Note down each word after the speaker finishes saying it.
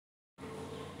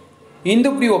இந்த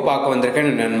வீடியோ பார்க்க வந்திருக்கேன்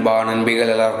நண்பிகள்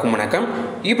எல்லாருக்கும் வணக்கம்.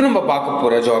 இப்போ நம்ம பார்க்க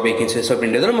போகிற ஜாப் வேகன்சிஸ்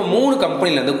அப்படின்றது நம்ம 3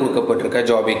 கம்பெனிலேருந்து கொடுக்கப்பட்டிருக்க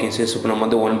ஜாப் வேகன்சிஸ் இப்போ நம்ம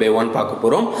வந்து 1 by 1 பார்க்க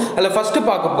போகிறோம். அதில் ஃபஸ்ட்டு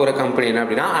பார்க்க போகிற கம்பெனி என்ன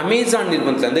அப்படின்னா அமேசான்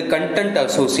நிறுவனத்துலேருந்து கண்டென்ட்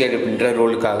அசோசியேட் அப்படின்ற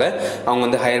ரோலுக்காக அவங்க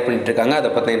வந்து ஹையர் பண்ணிட்டு இருக்காங்க.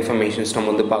 அதை பற்றின இன்ஃபர்மேஷன்ஸ்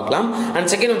நம்ம வந்து பார்க்கலாம்.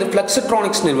 அண்ட் செகண்ட் வந்து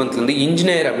ஃப்ளெக்ஸ்ட்ரானிக்ஸ் நிறுவனத்துலேருந்து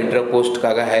இன்ஜினியர் அப்படின்ற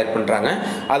போஸ்ட்டுக்காக ஹையர் பண்ணுறாங்க.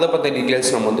 அதை பற்றின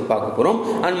டீட்டெயில்ஸ் நம்ம வந்து பார்க்க போகிறோம்.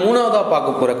 அண்ட் மூணாவதாக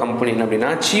பார்க்க போகிற கம்பெனி என்ன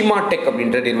அப்படின்னா சீமா டெக்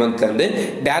அப்படின்ற நிறுவனத்துலேருந்து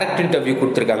டைரக்ட் இன்டர்வியூ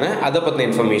கொடுத்துருக்காங்க. அதை பற்றின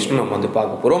இன்ஃபர்மேஷன் நம்ம வந்து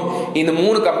பார்க்க போகிறோம். இந்த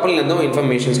 3 கம்பெனிலேருந்தும்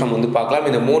இன்ஃபர்மேஷன்ஸ் நம்ம வந்து பார்க்கலாம்.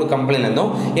 இந்த 3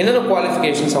 கம்பெனிலேருந்தும் என்னென்ன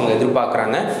குவாலிஃபிகேஷன்ஸ் அவங்க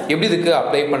எதிர்பார்க்குறாங்க, எப்படி இதுக்கு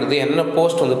அப்ளை பண்ணுறது, என்னென்ன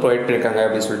போஸ்ட் வந்து ப்ரொவைட் பண்ணியிருக்காங்க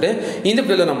அப்படின்னு சொல்லிட்டு இந்த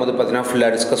வீடியோவில் நம்ம வந்து பார்த்தீங்கன்னா ஃபுல்லாக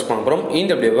டிஸ்கஸ் பண்ண போகிறோம்.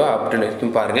 இந்த வீடியோவை அப்படின்னு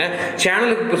வரைக்கும் பாருங்கள்.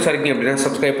 சேனலுக்கு புதுசாக இருக்கீங்க அப்படின்னா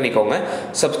சப்ஸ்கிரைப் பண்ணிக்கோங்க.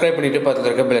 சப்ஸ்கிரைப் பண்ணிவிட்டு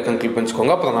பக்கத்தில் இருக்க பெல் ஐகான் கிளிக்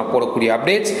பண்ணிக்கோங்க. அப்போ நான் போடக்கூடிய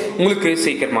அப்டேட்ஸ் உங்களுக்கு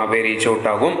சீக்கிரமாகவே ரீச்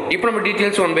அவுட் ஆகும். இப்போ நம்ம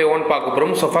டீட்டெயில்ஸ் 1 by 1 பார்க்க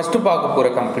போகிறோம். ஸோ ஃபஸ்ட்டு பார்க்க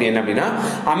போகிற கம்பெனி என்ன அப்படின்னா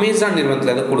அமேசான்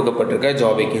நிறுவனத்தில் கொடுக்கப்பட்டிருக்க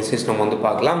ஜாப் வேகன்சிஸ் நம்ம வந்து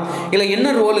பார்க்கலாம். இல்லை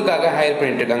என்ன ரோலுக்காக ஹையர்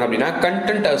பண்ணிட்டு இருக்காங்க அப்படின்னா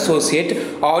கண்டென்ட் அசோசியேட்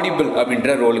ஆடிபிள்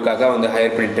அப்படின்ற ரோலுக்காக வந்து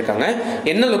ஹையர் பண்ணிட்டு இருக்காங்க.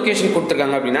 என்ன லொக்கேஷன்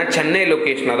கொடுத்துருக்காங்க அப்படின்னா சென்னை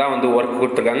லொக்கேஷனாக தான் வந்து ஒர்க்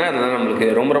கொடுத்துருக்காங்க. அதனால நம்மளுக்கு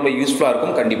ரொம்ப ரொம்ப யூஸ்ஃபுல்லாக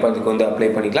இருக்கும். கண்டிப்பாக அதுக்கு வந்து அப்ளை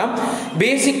பண்ணிக்கலாம்.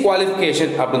 பேசிக்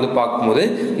குவாலிஃபிகேஷன் அப்படின்னு பார்க்கும்போது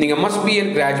நீங்கள் மஸ்ட் பி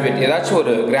என் கிராஜுவேட், ஏதாச்சும்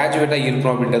ஒரு கிராஜுவேட்டாக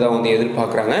இருக்கணும் அப்படின்றத வந்து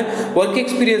எதிர்பார்க்குறாங்க. ஒர்க்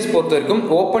எக்ஸ்பீரியன்ஸ் பொறுத்த வரைக்கும்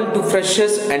open to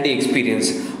freshers and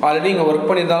experience. Already நீங்கள் ஒர்க்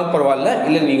பண்ணியிருந்தாலும் பரவாயில்ல,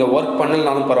 இல்லை நீங்கள் ஒர்க்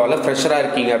பண்ணலனாலும் பரவாயில்ல, ஃப்ரெஷராக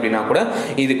இருக்கீங்க அப்படின்னா கூட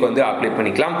இதுக்கு வந்து அப்ளை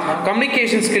பண்ணிக்கலாம்.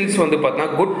 கம்யூனிகேஷன் ஸ்கில்ஸ் வந்து பார்த்தா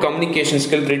good communication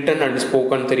skill return and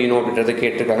spoken தெரியணும் அப்படின்றத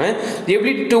கேட்டிருக்காங்க.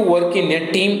 Ability to work in a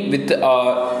team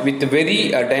with very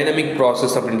dynamic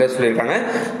process அப்படின்றத சொல்லியிருக்காங்க.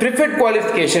 ப்ரிஃபர்ட்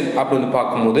குவாலிஃபிகேஷன் அப்படின்னு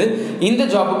பார்க்கும்போது இந்த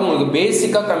ஜாபுக்கு உங்களுக்கு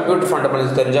பேசிக்காக கம்ப்யூட்டர்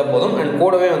ஃபண்டமெண்டல்ஸ் தெரிஞ்சால் போதும். அண்ட்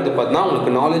கூடவே வந்து பார்த்தீங்கன்னா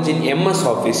உங்களுக்கு knowledge in MS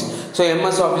office. So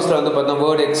MS ஆஃபீஸில் வந்து பார்த்தீங்கன்னா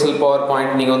வேர்ட், எக்ஸல், பவர்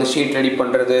பாயிண்ட், நீங்கள் வந்து ஷீட் ரெடி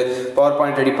பண்ணுறது, பவர்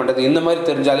பாயிண்ட் ரெடி பண்ணுறது, இந்த மாதிரி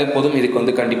தெரிஞ்சாலே போதும். இதுக்கு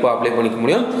வந்து கண்டிப்பாக அப்ளை பண்ணிக்க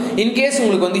முடியும். இன்கேஸ்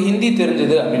உங்களுக்கு வந்து ஹிந்தி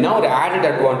தெரிஞ்சது அப்படின்னா ஒரு ஆடட்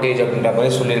அட்வான்டேஜ் அப்படின்ற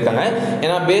மாதிரி சொல்லியிருக்காங்க.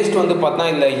 ஏன்னா பேஸ்ட் வந்து பார்த்தா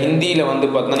இல்லை ஹிந்தியில் வந்து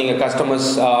பார்த்தா நீங்கள் கஸ்டமர்ஸ்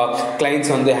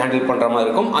கிளைண்ட்ஸ் வந்து ஹேண்டில் பண்ணுற மாதிரி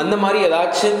இருக்கும். அந்த மாதிரி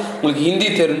ஏதாச்சும் உங்களுக்கு ஹிந்தி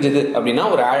தெரிஞ்சது அப்படின்னா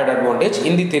ஒரு ஆடட் அட்வான்டேஜ்.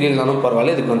 ஹிந்தி தெரியலனாலும்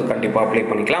பரவாயில்ல, இதுக்கு வந்து கண்டிப்பாக அப்ளை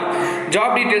பண்ணிக்கலாம்.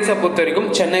 ஜாப் டீட்டெயில்ஸை பொறுத்த வரைக்கும்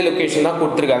சென்னை லொக்கேஷன் தான்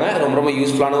கொடுத்துருக்காங்க. ரொம்ப ரொம்ப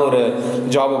யூஸ்ஃபுல்லான ஒரு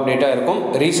ஜாப் அப்டேட்டாக இருக்கும்.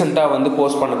 ரீசெண்டாக வந்து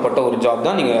போஸ்ட் பண்ணப்பட்ட ஒரு ஜாப்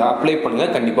தான். நீங்கள் அப்ளை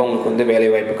பண்ணுங்கள், கண்டிப்பாக உங்களுக்கு வந்து வேலை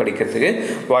வாய்ப்பு கிடைக்கிறதுக்கு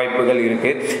வாய்ப்புகள்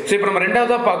இருக்குது. ஸோ இப்போ நம்ம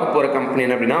ரெண்டாவதாக பார்க்க போகிற கம்பெனி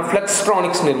என்ன அப்படின்னா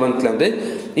ஃப்ளெக்ஸ்ட்ரானிக்ஸ் நிறுவனத்துலேருந்து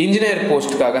இன்ஜினியர்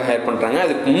போஸ்ட்டுக்காக ஹையர் பண்ணுறாங்க.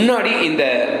 அதுக்கு முன்னாடி இந்த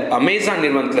அமேசான்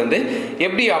நிறுவனத்துலேருந்து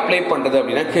எப்படி அப்ளை பண்ணுறது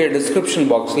அப்படின்னா கீழே டிஸ்கிரிப்ஷன்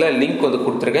பாக்ஸில் லிங்க் வந்து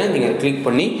கொடுத்துருக்கேன். நீங்கள் கிளிக்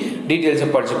பண்ணி டீட்டெயில்ஸை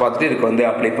படித்து பார்த்துட்டு இதுக்கு வந்து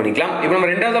அப்ளை பண்ணிக்கலாம். இப்போ நம்ம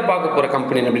ரெண்டாவதாக பார்க்க போகிற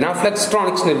கம்பெனி அப்படின்னா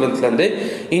ஃப்ளெக்ஸ்ட்ரானிக்ஸ் நிறுவனத்துலேருந்து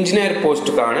இன்ஜினியர்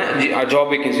போஸ்ட்டுக்கான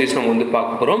ஜாப் வேகன்சிஸ் நம்ம வந்து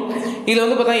பார்க்க போகிறோம். இதில்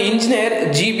வந்து பார்த்தா engineer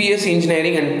GPS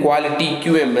engineering and quality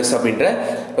QMS அப்படின்ற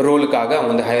ரோலுக்காக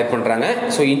அவங்க வந்து ஹையர் பண்ணுறாங்க.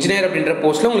 ஸோ இன்ஜினியர் அப்படின்ற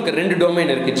போஸ்ட்டில் உங்களுக்கு 2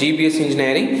 டொமைன் இருக்குது, ஜிபிஎஸ்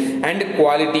இன்ஜினியரிங் அண்ட்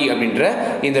குவாலிட்டி அப்படின்ற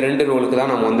இந்த 2 ரோலுக்கு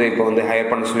தான் நம்ம வந்து இப்போ வந்து ஹையர்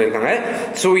பண்ண சொல்லியிருக்காங்க.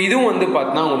 ஸோ இதுவும் வந்து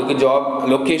பார்த்தீங்கன்னா உங்களுக்கு ஜாப்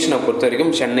லொக்கேஷனை பொறுத்த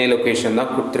வரைக்கும் சென்னை லொக்கேஷன்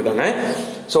தான் கொடுத்துருக்காங்க.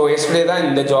 ஸோ எஸ்டே தான்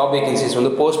இந்த ஜாப் வேகன்சிஸ்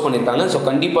வந்து போஸ்ட் பண்ணியிருக்காங்க. ஸோ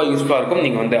கண்டிப்பாக யூஸ்ஃபுல்லாக இருக்கும்,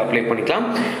 நீங்கள் வந்து அப்ளை பண்ணிக்கலாம்.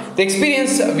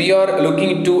 Experience we are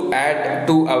looking to add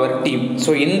to our team.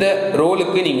 So இந்த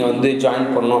ரோலுக்கு நீங்கள் வந்து ஜாயின்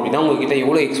பண்ணணும் அப்படின்னா உங்ககிட்ட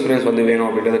எவ்வளோ எக்ஸ்பீரியன்ஸ் வந்து வேணும்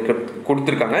அப்படின்றத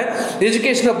கொடுத்துருக்காங்க.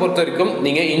 எஜுகேஷனை பொறுத்த வரைக்கும்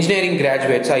நீங்கள் இன்ஜினியரிங்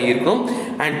கிராஜுவேட்ஸாக இருக்கணும்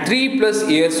அண்ட் 3+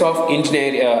 years ஆஃப்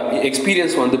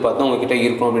எக்ஸ்பீரியன்ஸ் வந்து பார்த்தா உங்ககிட்ட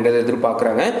இருக்கும் அப்படின்றத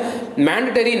எதிர்பார்க்குறாங்க.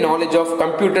 Mandatory knowledge of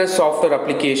computer software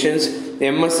applications,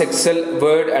 MS Excel,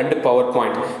 Word and power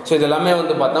point. So இதெல்லாமே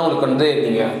வந்து பார்த்தா உங்களுக்கு வந்து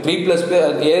நீங்கள் 3+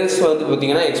 years வந்து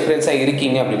பார்த்தீங்கன்னா எக்ஸ்பீரியன்ஸாக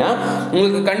இருக்கீங்க அப்படின்னா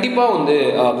உங்களுக்கு கண்டிப்பாக வந்து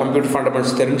கம்ப்யூட்டர்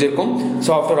ஃபண்டமெண்டல்ஸ் தெரிஞ்சிருக்கும்,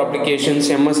 சாஃப்ட்வேர் அப்ளிகேஷன்ஸ்,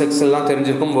 MS Excelலாம்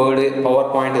தெரிஞ்சிருக்கும், வேர்டு,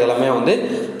 பவர் பாயிண்ட் இதெல்லாமே வந்து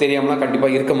தெரியாமலாம்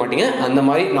கண்டிப்பாக இருக்க மாட்டீங்க. அந்த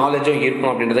மாதிரி நாலேஜும்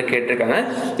இருக்கும் அப்படின்றத கேட்டிருக்காங்க.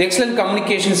 Excellent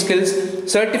communication skills,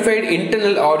 certified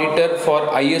internal auditor for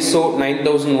ISO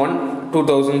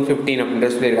 9001:2015 அப்படின்ற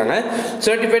சொல்லியிருக்காங்க.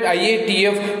 Certified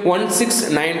IATF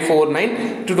 16949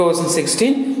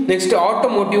 2016. Next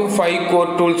automotive 5 core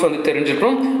tools வந்து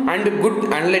தெரிஞ்சிருக்கணும் அண்ட் குட்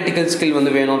அனலிட்டிக்கல் ஸ்கில்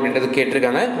வந்து வேணும் அப்படின்றது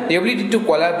கேட்டிருக்காங்க. Ability to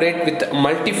collaborate with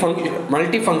multi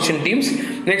function teams.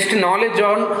 Next knowledge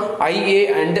on IA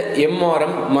and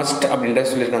MRM must அப்படின்ற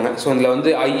சொல்லியிருக்காங்க. ஸோ இதில்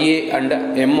வந்து IA அண்ட்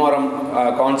MRM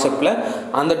கான்செப்டில்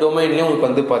அந்த டொமைன்லேயும் உங்களுக்கு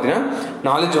வந்து பார்த்தீங்கன்னா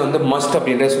நாலேஜ் வந்து மஸ்ட்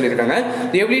அப்படின்ற சொல்லியிருக்காங்க.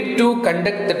 Ability to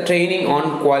conduct the training on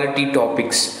quality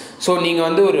topics. So நீங்கள்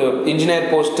வந்து ஒரு இன்ஜினியர்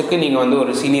போஸ்ட்டுக்கு நீங்கள் வந்து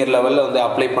ஒரு சீனியர் லெவலில் வந்து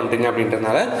அப்ளை பண்ணுறீங்க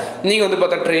அப்படின்றதுனால நீங்கள் வந்து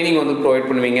பார்த்தா ட்ரைனிங் வந்து ப்ரொவைட்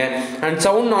பண்ணுவீங்க. And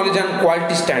sound knowledge and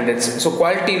quality standards. So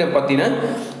குவாலிட்டியில் பார்த்தீங்கன்னா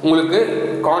உங்களுக்கு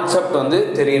கான்செப்ட் வந்து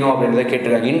தெரியணும் அப்படின்றத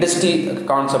கேட்டிருக்காங்க. இண்டஸ்ட்ரி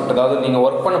கான்செப்ட், அதாவது நீங்கள்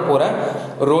ஒர்க் பண்ண போகிற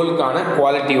ரோலுக்கான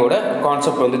குவாலிட்டியோட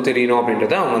கான்செப்ட் வந்து தெரியணும்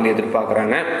அப்படின்றத அவங்க வந்து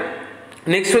எதிர்பார்க்குறாங்க.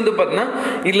 நெக்ஸ்ட் வந்து பார்த்தீங்கன்னா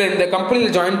இல்லை இந்த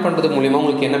கம்பெனியில் ஜாயின் பண்ணுறது மூலிமா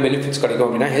உங்களுக்கு என்ன பெனிஃபிட்ஸ் கிடைக்கும்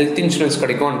அப்படின்னா ஹெல்த் இன்சூரன்ஸ்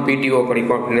கிடைக்கும் அண்ட் பிடிஓ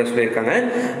கிடைக்கும் அப்படின்னு சொல்லியிருக்காங்க.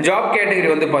 ஜாப் கேட்டகரி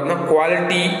வந்து பார்த்தீங்கன்னா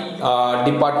குவாலிட்டி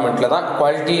டிபார்ட்மெண்ட்டில் தான்,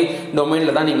 குவாலிட்டி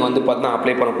டொமைனில் தான் நீங்கள் வந்து பார்த்தீங்கன்னா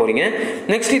அப்ளை பண்ண போகிறீங்க.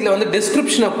 நெக்ஸ்ட் இதில் வந்து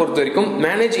டிஸ்கிரிப்ஷனை பொறுத்த வரைக்கும்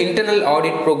manage internal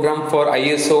audit program for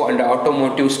ISO and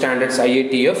automotive standards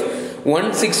IATF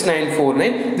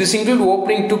 16949. This include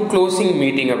opening to closing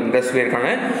meeting அப்படின்ற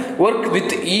சொல்லியிருக்காங்க. Work with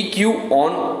EQ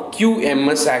on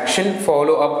QMS action,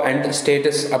 follow up and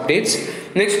status updates.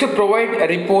 Next to provide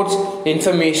reports,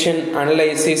 information,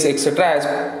 analysis etc. as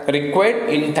required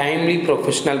in timely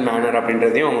professional manner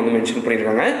அப்படின்றதையும் அவங்க வந்து mention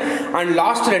பண்ணியிருக்காங்க. And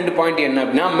last 2 point என்ன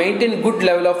அப்படின்னா maintain good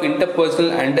level of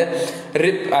interpersonal and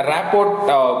rapport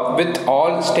with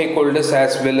all stakeholders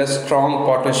as well as strong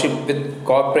partnership with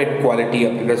corporate quality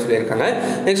அப்படின்ற சொல்லியிருக்காங்க.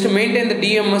 Next maintain the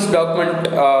DMS document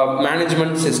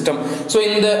management system. So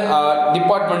இந்த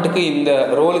டிபார்ட்மெண்ட்டுக்கு இந்த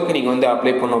ரோலுக்கு நீங்கள் வந்து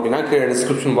அப்ளை பண்ணோம் அப்படின்னா கீழே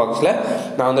டிஸ்கிரிப்ஷன் பாக்ஸில்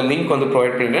நான் வந்து லிங்க் வந்து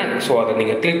ப்ரொவைட் பண்ணிடுறேன். ஸோ அதை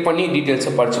நீங்கள் கிளிக் பண்ணி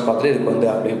டீட்டெயில்ஸை படித்து பார்த்துட்டு இதுக்கு வந்து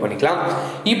அப்ளை பண்ணிக்கலாம்.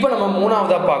 இப்போ நம்ம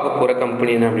மூணாவதாக பார்க்க போகிற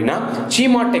கம்பெனி என்ன அப்படின்னா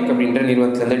சீமா டெக் அப்படின்ற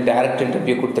நிறுவனத்துலேருந்து டைரக்ட்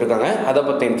இன்டர்வியூ கொடுத்துருக்காங்க. அதை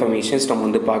பற்றி இன்ஃபர்மேஷன்ஸ் நம்ம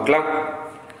வந்து பார்க்கலாம்.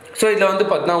 ஸோ இதில் வந்து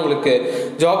பார்த்தீங்கன்னா உங்களுக்கு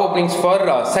job openings for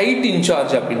side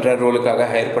incharge அப்படின்ற ரோலுக்காக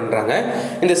ஹையர் பண்ணுறாங்க.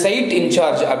 இந்த சைட்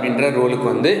இன்சார்ஜ் அப்படின்ற ரோலுக்கு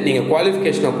வந்து நீங்கள்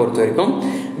குவாலிஃபிகேஷனை பொறுத்த வரைக்கும்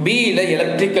பிஇயில்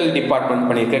எலக்ட்ரிக்கல் டிபார்ட்மெண்ட்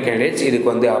பண்ணியிருக்க கேண்டிடேட்ஸ் இதுக்கு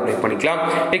வந்து அப்ளை பண்ணிக்கலாம்.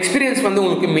 எக்ஸ்பீரியன்ஸ் வந்து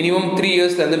உங்களுக்கு minimum 3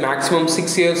 இயர்ஸ்லேருந்து maximum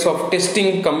 6 years of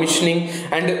testing commissioning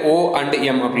and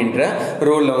O&M அப்படின்ற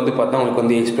ரோலில் வந்து பார்த்தா உங்களுக்கு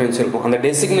வந்து எக்ஸ்பீரியன்ஸ் இருக்கும். அந்த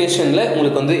டெசிக்னேஷனில்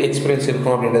உங்களுக்கு வந்து எக்ஸ்பீரியன்ஸ்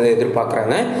இருக்கும் அப்படின்றத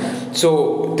எதிர்பார்க்குறாங்க. ஸோ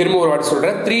திரும்ப ஒரு வாட்டி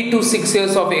சொல்கிறேன், 3 to 6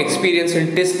 years of experience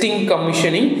in testing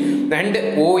commissioning and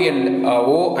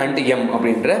O&M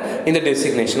அப்படின்ற இந்த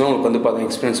டெசிக்னேஷன் உங்களுக்கு வந்து பார்த்தா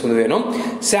எக்ஸ்பீரியன்ஸ் வந்து வேணும்.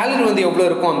 சேலரி வந்து எவ்வளோ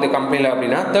இருக்கும் அந்த கம்பெனியில்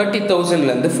அப்படின்னா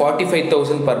 30,000லேருந்து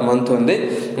 45,000 பர் மந்த் வந்து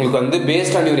உங்களுக்கு வந்து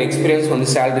பேஸ்ட் ஆன் யுவர் எக்ஸ்பீரியன்ஸ் வந்து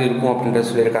சேலரி இருக்கும் அப்படின்ற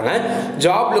சொல்லியிருக்காங்க.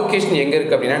 ஜாப் லொக்கேஷன் எங்கே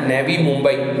இருக்குது அப்படின்னா நவி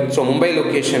மும்பை. ஸோ மும்பை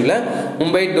லொக்கேஷனில்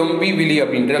மும்பை டொம்பிவிலி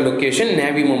அப்படின்ற லொக்கேஷன்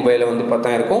நவி மும்பையில் வந்து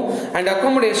பார்த்தா இருக்கும். அண்ட்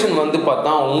அக்காமடேஷன் வந்து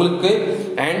பார்த்தா உங்களுக்கு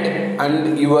அண்ட்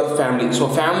யுவர் ஃபேமிலி. ஸோ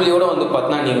ஃபேமிலியோடு வந்து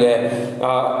பார்த்தா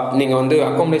நீங்கள் வந்து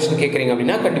அக்காமடேஷன் கேட்குறீங்க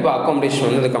அப்படின்னா கண்டிப்பாக அக்காமடேஷன்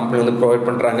வந்து இந்த கம்பெனி வந்து ப்ரொவைட்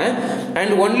பண்ணுறாங்க.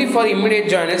 And only for immediate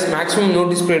joiners maximum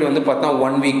notice period வந்து பார்த்தா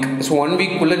 1 வீக். ஸோ 1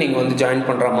 வீக்குள்ளே நீங்கள் வந்து ஜாயின்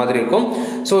பண்ணுற மாதிரி இருக்கும்.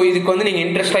 ஸோ இதுக்கு வந்து நீங்கள்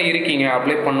இன்ட்ரெஸ்ட்டாக இருக்கீங்க,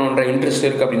 அப்ளை பண்ணுன்ற இன்ட்ரெஸ்ட்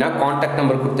இருக்குது அப்படின்னா காண்டாக்ட்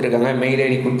நம்பர் கொடுத்துருக்காங்க, மெயில்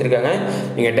ஐடி கொடுத்துருக்காங்க.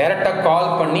 நீங்கள் டேரெக்டாக கால்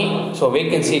பண்ணி ஸோ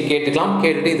வேகன்சியை கேட்டுக்கலாம்.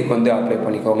 கேட்டுட்டு இதுக்கு வந்து அப்ளை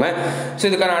பண்ணிக்கோங்க. ஸோ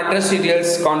இதுக்கான address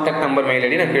details, contact number, mail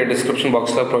ID நான் டிஸ்கிரிப்ஷன்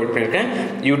பாக்ஸில் ப்ரொவைட் பண்ணியிருக்கேன்.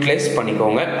 யூட்டிலைஸ்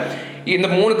பண்ணிக்கோங்க. இந்த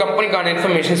 3 கம்பெனிக்கான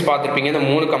இன்ஃபர்மேஷன்ஸ் பார்த்துருப்பீங்க. இந்த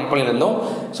 3 கம்பெனிலேருந்தும்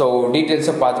ஸோ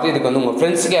டீட்டெயில்ஸை பார்த்துட்டு இதுக்கு வந்து உங்கள்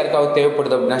ஃப்ரெண்ட்ஸுக்கு யாருக்காவது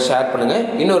தேவைப்படுது அப்படின்னா ஷேர் பண்ணுங்கள்.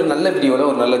 இன்னொரு நல்ல வீடியோவில்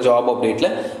ஒரு நல்ல ஜாப்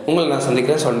அப்டேட்டில் உங்களை நான்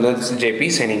சந்திக்கிறேன். சொல்லுங்கள், JP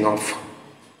சைனிங் ஆஃப்.